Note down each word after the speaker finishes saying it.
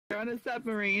on a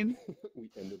submarine. We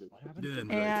ended it.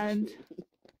 And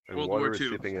World War II.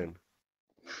 Seeping in.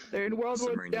 they're in World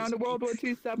War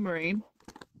II submarine.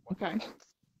 Okay.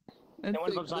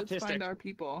 Let's find our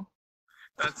people.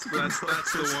 That's the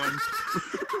one.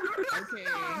 Okay.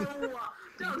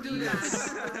 Don't do that.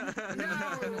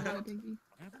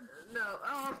 No.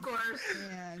 Oh, of course.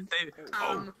 And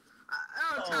I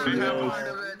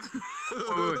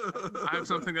have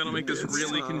something that'll make this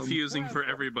really confusing for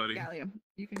everybody. Gallium,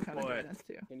 you can come and join us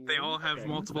too. They all have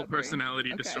multiple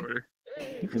personality disorder.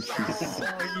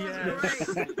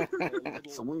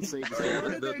 Someone say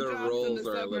that their roles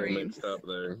are a little mixed up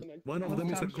there. One of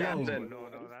them is a clown. No,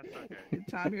 that's okay.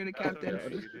 Tom, you're the captain.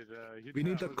 We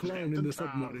need a clown in the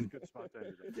submarine.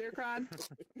 Zircon,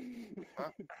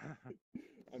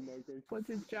 what's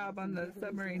his job on the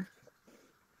submarine?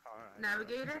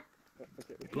 Navigator?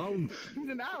 Clown. He's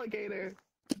an alligator.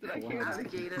 Did I hear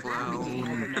that?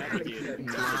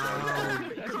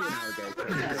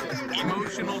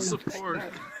 Emotional support.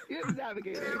 He's a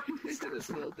navigator. It's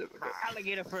a little difficult.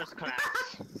 Alligator first class.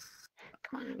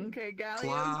 Okay, Gallium.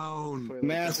 Clown.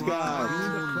 Mascot.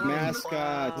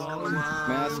 Mascot.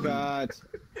 Mascot.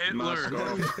 Hitler.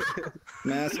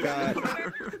 Mascot.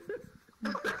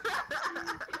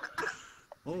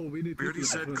 Oh, we already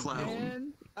said clown.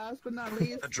 And last but not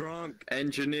least, A drunk.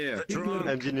 Engineer.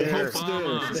 Engineer. The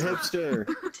hipster.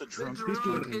 The drunk.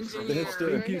 The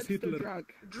hipster. He's Hitler.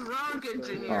 Drunk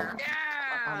engineer.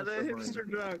 Yeah, the hipster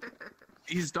drunk.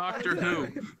 He's Doctor Who.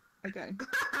 Okay.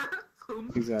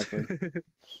 Exactly.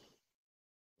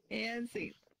 And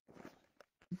see.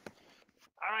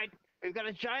 Alright, we've got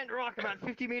a giant rock about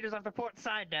 50 meters off the port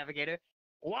side, Navigator.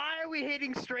 Why are we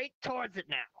heading straight towards it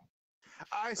now?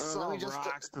 I saw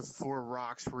rocks before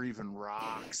rocks were even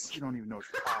rocks. You don't even know what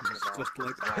you're talking about.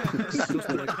 Just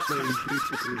like playing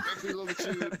Every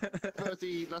longitude,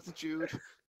 30 latitude,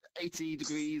 80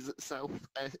 degrees south,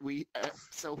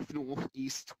 south, north,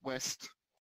 east, west.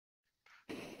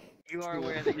 You are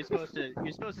aware that you're supposed to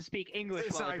speak English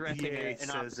This while addressing IPA an says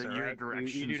officer, that your right?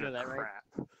 directions You do know are that, right?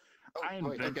 crap. I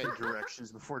invented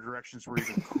directions before directions were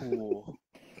even cool.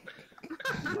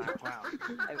 Wow.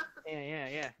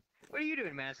 Yeah. What are you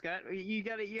doing, mascot? You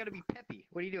gotta be peppy.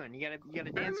 What are you doing? You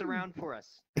gotta dance around for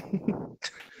us. Yeah.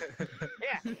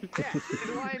 To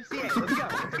the YMCA. Let's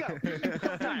go.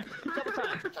 Double time.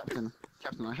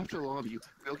 Captain, I have to alarm you.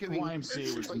 We're The going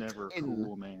YMCA was never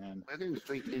cool, man. We're going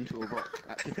straight into a rock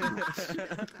at 50 knots.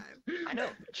 I know.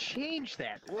 Change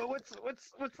that. Well, what's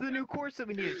the new course that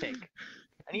we need to take?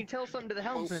 I need to tell something to the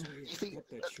helmsman. You see,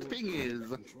 the thing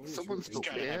is, someone's built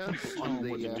there on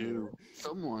the,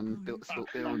 someone built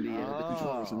there on the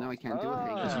controls, and now I can't do a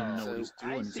thing.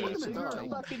 I see. So you were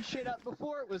fucking shit up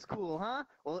before it was cool, huh?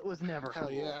 Well, it was never cool.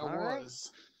 Hell yeah, it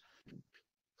was.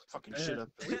 Fucking shit up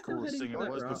the coolest thing it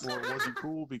was before it wasn't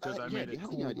cool because I made it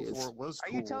cool before it was cool.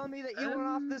 Are you telling me that you went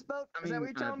off this boat? I Is that what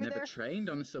you're telling I've me never there? trained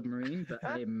on a submarine, but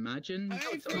I imagine.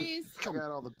 Freeze! I got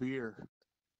all the beer.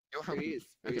 Freeze.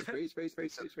 We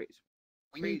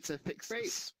need to fix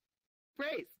this.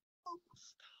 Freeze!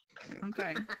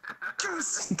 Okay.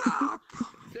 Just stop!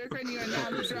 Zircon, you are now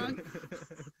the drunk.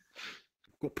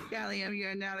 Gallium, you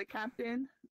are now the captain.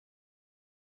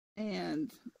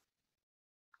 And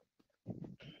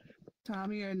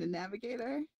Tom, you're the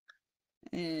navigator.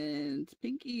 And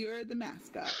Pinky, you're the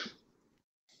mascot.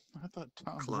 I thought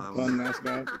Tom Clown. Fun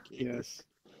mascot. Yes.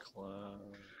 Clown.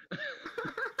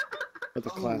 But the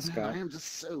class guy. I am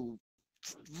just so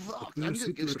rocked. I'm just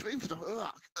getting straight for the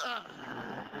rock.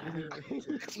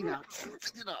 50 knots.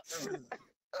 50 knots.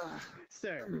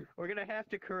 Sir, we're gonna have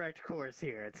to correct course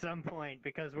here at some point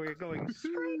because we're going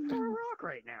straight for a rock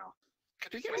right now.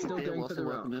 Could you get me a beer whilst I'm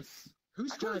working this?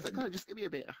 Who's driving? Can I just give me a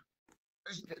beer?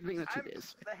 Bring that 2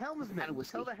 beers. The helmsman.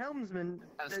 Tell the helmsman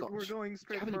that we're going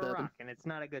straight for a rock, and it's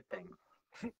not a good thing.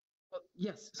 Well,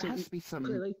 yes, so There has to be some.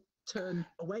 clearly turn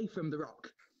away from the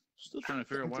rock. Still trying to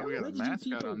figure out why we got a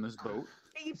mascot on this boat.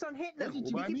 He keeps on hitting him. He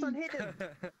keeps on hitting him.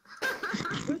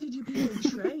 Where did you people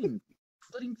train?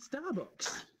 Bloody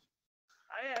Starbucks.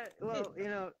 Well, you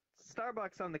know,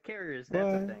 Starbucks on the carriers,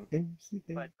 that's a thing.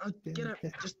 But Get out.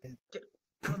 Just get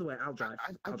out of the way. I'll drive.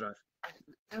 I'll drive.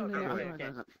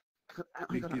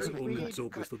 Pinky's always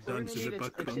obvious the dance in the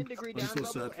background. I'm so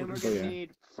sad for and we're him. gonna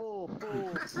need full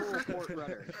port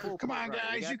rudder. Come on,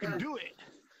 guys, you can do it.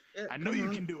 I know you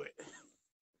can do it.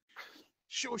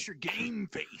 Show us your game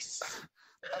face.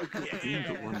 Push this.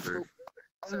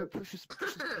 If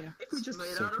we just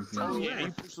Oh yeah,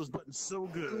 you push those buttons so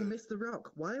we good. missed the rock.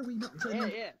 Why are we not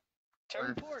turning? Yeah.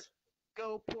 Turn port.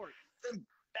 Go port.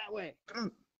 That way. Come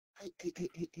on.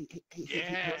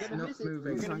 Yeah. We're gonna miss it.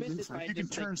 moving. We're gonna miss it by You can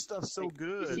just turn stuff so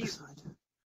good. See,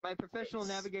 My professional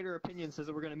navigator opinion says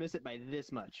that we're gonna miss it by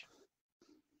this much.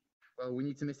 Well, we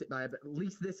need to miss it by at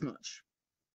least this much.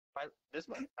 By this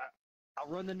much? I'll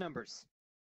run the numbers.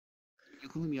 You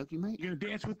calling me ugly, mate? You gonna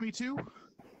dance with me too?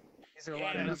 These are a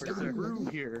lot of Let's numbers, get sir. a groove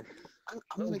here. I'm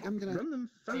gonna Run them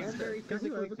They aren't faster. very Can you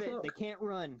physically fit. overclock? They can't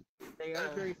run. They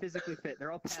aren't very physically fit.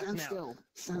 They're all passing stand out. still.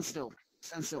 Stand still.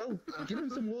 Stand still. Oh, give them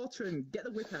some water and get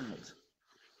the whip out.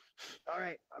 All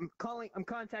right, I'm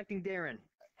contacting Darren.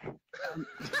 Darren,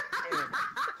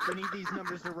 we need these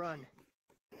numbers to run.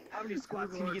 How many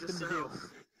squats can you get them to do?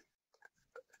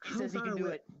 He says he can do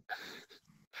it.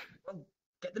 Well,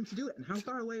 get them to do it. And how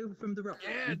far away from the rock?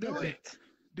 Yeah, do it.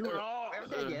 Do it all. We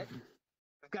haven't done yet.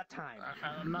 We've got time.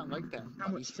 I'm not like that. How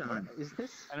much time? Is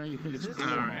this? I know you think it's Is cool.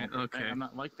 this- Alright, okay. I'm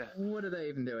not like that. What are they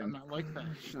even doing? I'm not like that.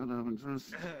 Shut up. I'm trying to.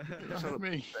 Shut up.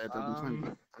 Me. I'm trying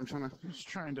to. I'm just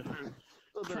trying to.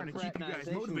 A little Trying bit to of keep you guys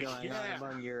fraternization motivated. going on Yeah.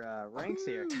 among your ranks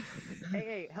here.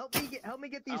 Hey, help me get I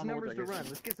these don't know what numbers that to is. run.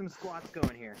 Let's get some squats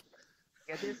going here.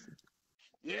 Get this?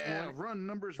 Yeah, run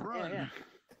numbers, run. Yeah.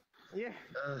 Yeah.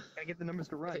 Gotta get the numbers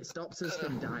to run. It stops us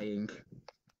from dying.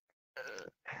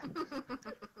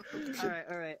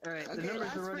 All right. The Okay, numbers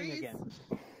last are running phrase. again.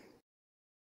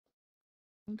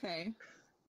 Okay.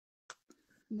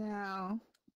 Now,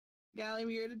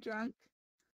 Gally, you're the drunk.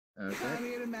 Okay. Tom,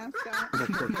 you're the mascot. Oh,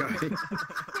 poor guy.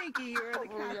 Pinky, you're the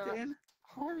captain.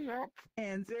 Hurry up.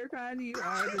 And Zircon, you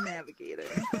are the navigator.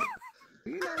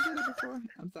 You navigated before?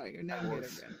 I'm sorry, you're navigator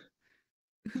again.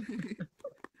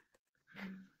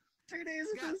 3 days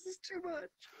of this is too much.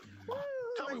 Woo,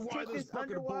 Tell me let's why take this this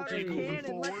fucking underwater boat's moving can and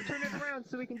forward. let's turn it around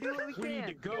so we can do what we We can. need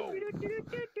to go.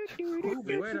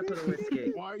 Where'd I put the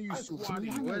whiskey? Why are you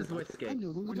squatting? Where's the whiskey? I know.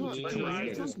 When you Where's try the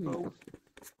this whiskey? boat,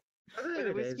 Where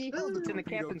the whiskey? It's in the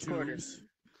captain's quarters.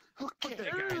 put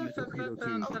that guy in the torpedo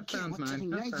tube. That sounds mine.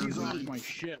 That He's sounds off mine. my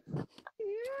ship.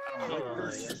 I don't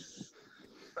like this.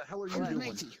 What the hell are you doing?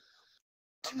 180.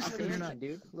 I'm You're not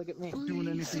dude. Look at me. doing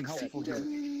anything helpful here.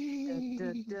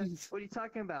 What are you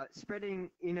talking about? Spreading,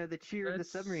 the cheer of the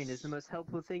submarine is the most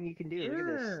helpful thing you can do. Look at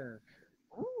this.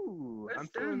 Yeah. Ooh, Let's I'm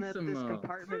filling dance that some this more.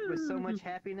 compartment with so much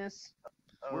happiness.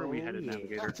 Where are we headed, yeah.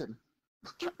 navigator? Captain.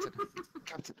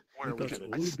 Where are we Let's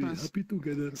headed? all be happy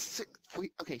together.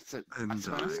 Okay, so And I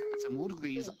suppose some more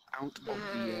degrees out of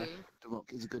the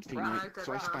rock is a good thing, right?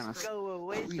 So I span us. Go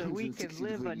away so we can 360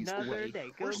 live degrees another away.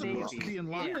 day. Go We're supposed to Navy. be in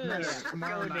Loch Yeah. Ness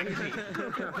tomorrow Go night. Navy.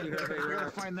 We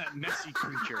gotta find that Nessie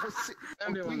creature.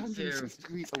 I'm Everyone's 360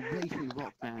 degrees away from the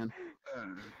rock, man.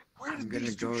 Where did gonna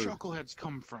these two go. chuckleheads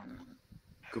come from?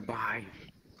 Goodbye.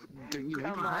 Don't you Come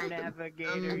even on, hide them?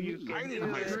 navigator, you I can didn't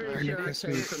do hide it. them. Pretty sure I Kiss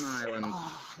came me. from Ireland.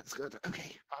 Oh, that's good.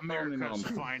 Okay. America's Mom.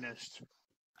 finest.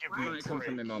 Give me Right, a come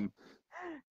from my break. mum.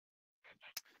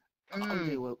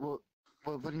 Okay,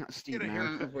 we're running out of steam Get a now.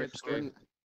 haircut, We're hipster.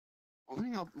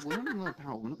 running out of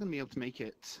power. We're not going to be able to make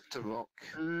it to rock.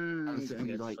 I'm It's gonna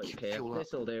get like sleep here. fuel up.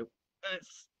 This'll do.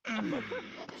 It's...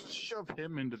 Shove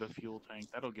him into the fuel tank.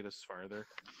 That'll get us farther.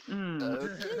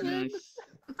 Okay. Nice.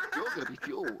 You're going to be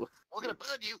fuel. We're going to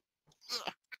burn you.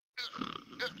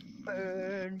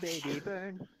 Burn, baby,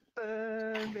 burn.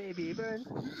 Burn, baby, burn.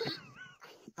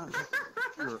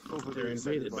 You're over there They're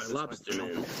excited invaded by this lobster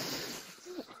myself.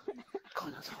 man.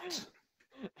 God, that's hot.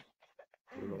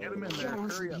 Get him in Get there. on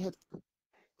Hurry up. the head.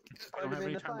 I don't Put have him in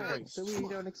any the time to fire waste. so we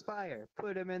don't expire.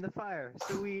 Put him in the fire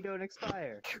so we don't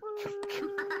expire.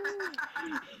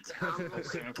 I'll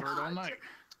stand for it all night.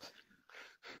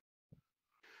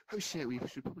 Oh shit, we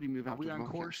should probably move out we of on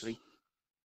rock, course? actually.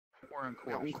 We're on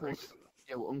We're course. on course.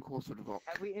 Yeah, we're on course for the rock.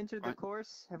 Have we entered the Right.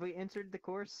 course? Have we entered the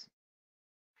course?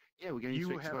 Yeah, we're going You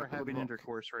straight to are the having rock.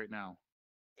 intercourse right now.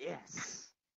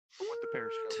 Yes. With the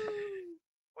periscope.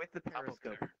 With the Hop up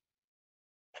periscope. there.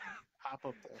 Hop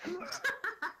up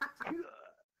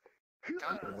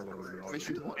there.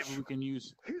 Mission to watch. Maybe we can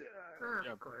use.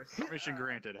 Of course. Permission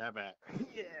granted. Have at.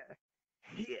 Yeah.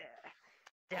 Yeah.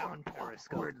 Down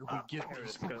periscope. Where did we up get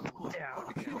these periscope? people?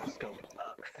 Down periscope.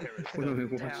 Up What are we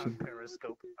periscope. Down watching?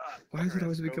 periscope. Up Why does it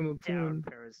always periscope, become a Down porn?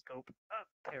 periscope. Up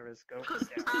periscope. Because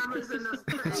Down Tom is in the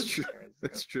That's space. true.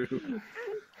 That's true.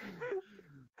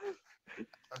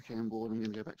 Okay, I'm bored. I'm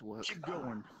going to go back to work. Keep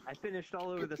going. I finished all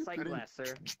over the sight glass,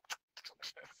 sir.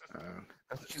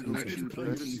 That's Still finished.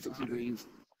 360 degrees.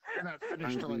 You're not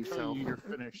finished till I Angry tell self. you you're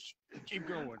finished. Keep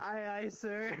going. Aye, aye,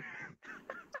 sir.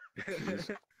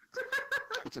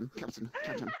 Captain.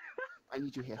 I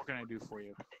need you here. What can I do for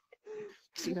you?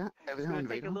 See that? Over It's there gonna on the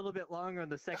take a radar? little bit longer on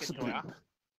the That's second a bleep. one.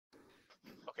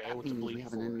 Okay, That what's the means bleep we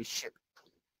have for? an enemy ship.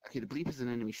 Okay, the bleep is an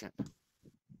enemy ship. And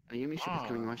the enemy ship is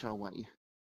coming right our way.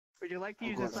 Would you like to Oh,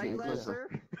 use God, a sight yeah, glass, closer.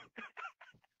 sir?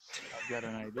 I'll got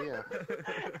an idea.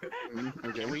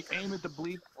 Okay. We aim at the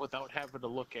bleep without having to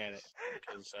look at it,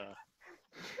 because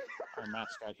our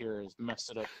mascot here has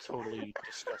messed it up totally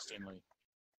disgustingly.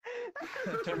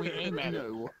 Can we aim at it?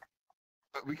 No,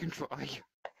 but we can try.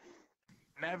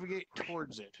 Navigate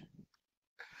towards it.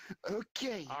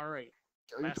 Okay. All right.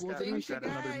 Going towards Mascot, it. Thank you got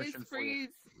another guys. mission for you.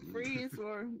 Freeze,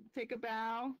 or take a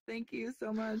bow. Thank you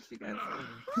so much, you guys.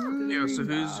 Yeah, so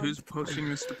who's posting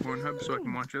this to Pornhub so I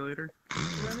can watch it later?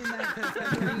 Running that,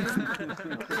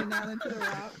 putting that into the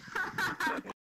route.